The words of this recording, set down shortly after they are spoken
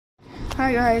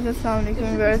Hi guys,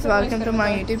 Assalamualaikum viewers, welcome to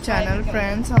my YouTube channel.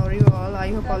 Friends, how are you all? I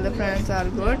hope all the friends are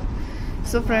good.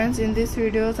 So friends, in this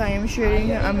videos I am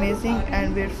sharing amazing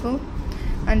and beautiful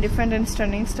and different and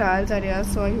stunning styles ideas.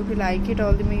 So I hope you like it.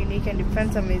 All the unique and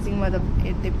different amazing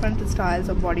different styles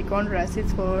of bodycon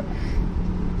dresses. For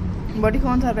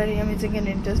bodycons are very amazing and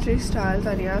interesting styles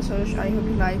ideas. So I hope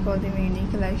you like all the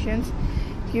unique collections.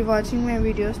 Keep watching my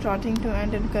videos starting to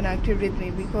end and connected with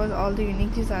me, because all the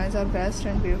unique designs are best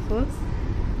and beautiful.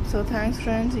 So thanks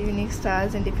friends, unique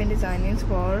styles and different designings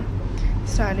for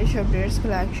stylish updates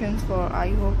collections. For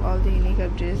I hope all the unique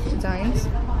updates designs.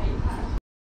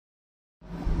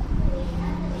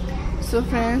 So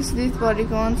friends, these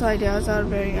bodycons ideas are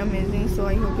very amazing, so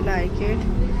I hope you like it.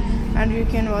 And you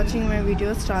can watching my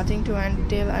videos starting to end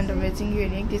till, and amazing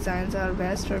unique designs are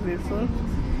best or beautiful.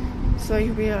 So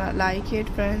if you like it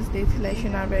friends, these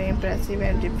collection are very impressive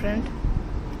and different.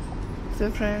 So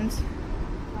friends,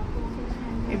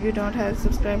 if you don't have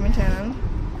subscribe my channel,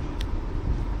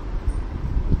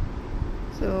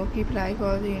 so keep like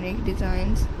all the unique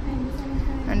designs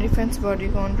and different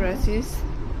bodycon dresses.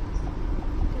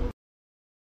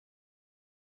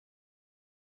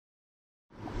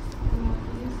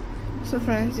 So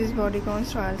friends, these bodycon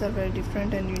styles are very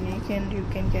different and unique, and you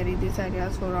can carry these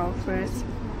ideas for outfits,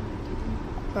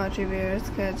 party wears,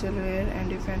 casual wear, and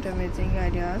different amazing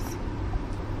ideas.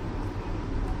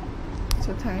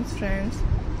 So thanks friends,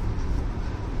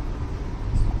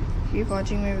 keep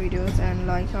watching my videos and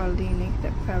like all the unique,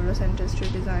 fabulous and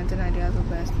interesting designs and ideas of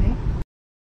Wesley.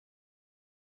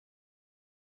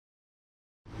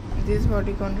 This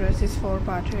bodycon dress is for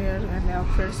party wear and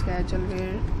outfits, casual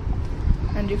wear,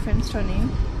 and different stunning.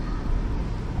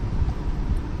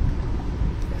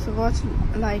 So watch,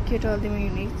 like it, all the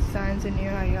unique designs and new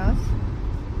ideas,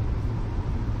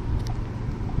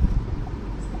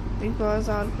 because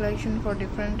our collection for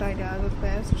different ideas of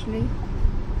bestly.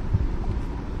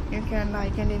 You can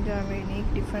like and enjoy my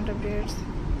unique different updates,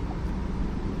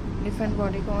 different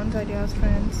bodycons ideas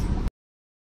friends.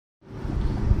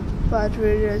 Party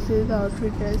dresses,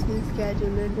 outfit dresses,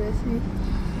 casual dresses.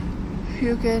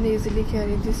 You can easily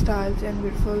carry these styles and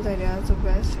beautiful ideas of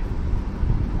best.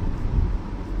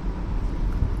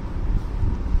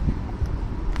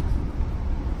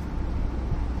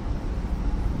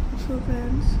 So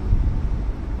friends,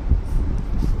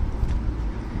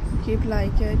 keep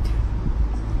like it,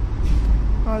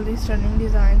 all these stunning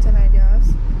designs and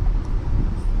ideas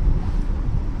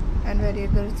and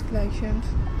variable collections.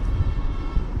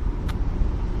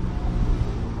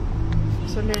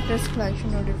 So latest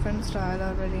collection of different style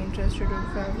are very interested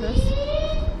and fabulous.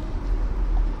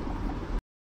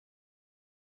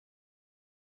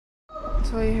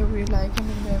 So I hope you like and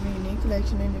enjoy my unique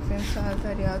collection in different styles,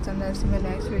 ideas, and let's see my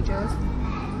next videos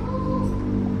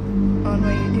on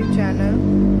my YouTube channel.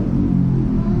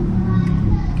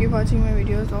 Keep watching my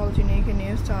videos, all unique and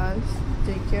new styles.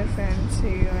 Take care friends, see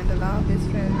you, and Allah Hafiz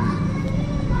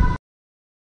friends.